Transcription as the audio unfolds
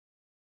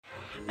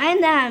Right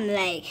now I'm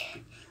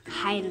like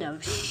kind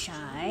of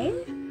shy.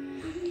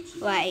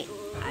 Like,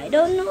 I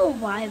don't know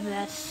why,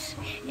 but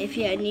if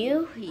you're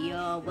new,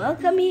 you're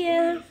welcome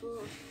here.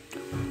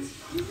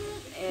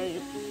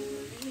 And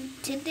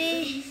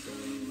today,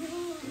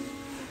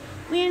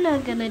 we're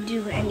not gonna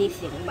do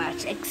anything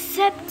much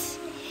except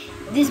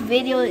this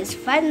video is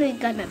finally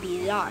gonna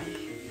be long.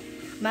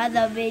 My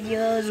other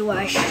videos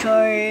were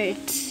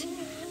short,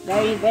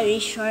 very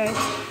short,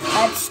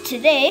 but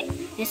today,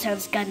 this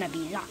one's gonna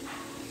be long.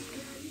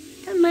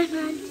 And my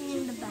auntie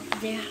in the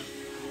back there,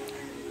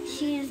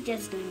 she's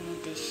just doing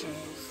the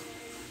dishes.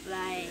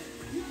 Like,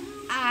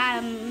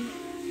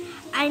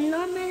 I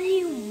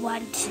normally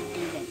want to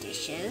do the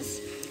dishes,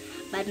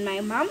 but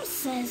my mom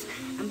says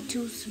I'm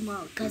too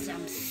small because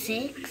I'm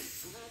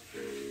 6,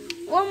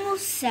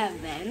 almost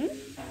 7,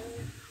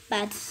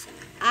 but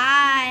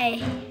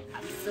I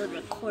am still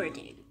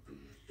recording.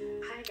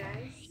 Hi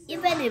guys.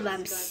 Even if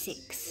I'm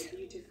 6,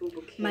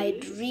 my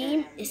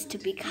dream is to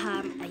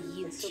become a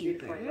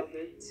YouTuber.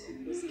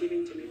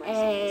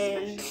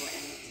 And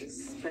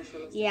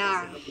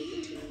yeah,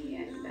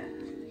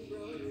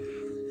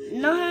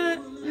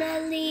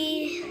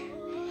 normally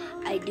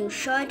I do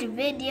short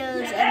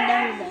videos and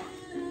all that.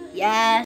 Yes.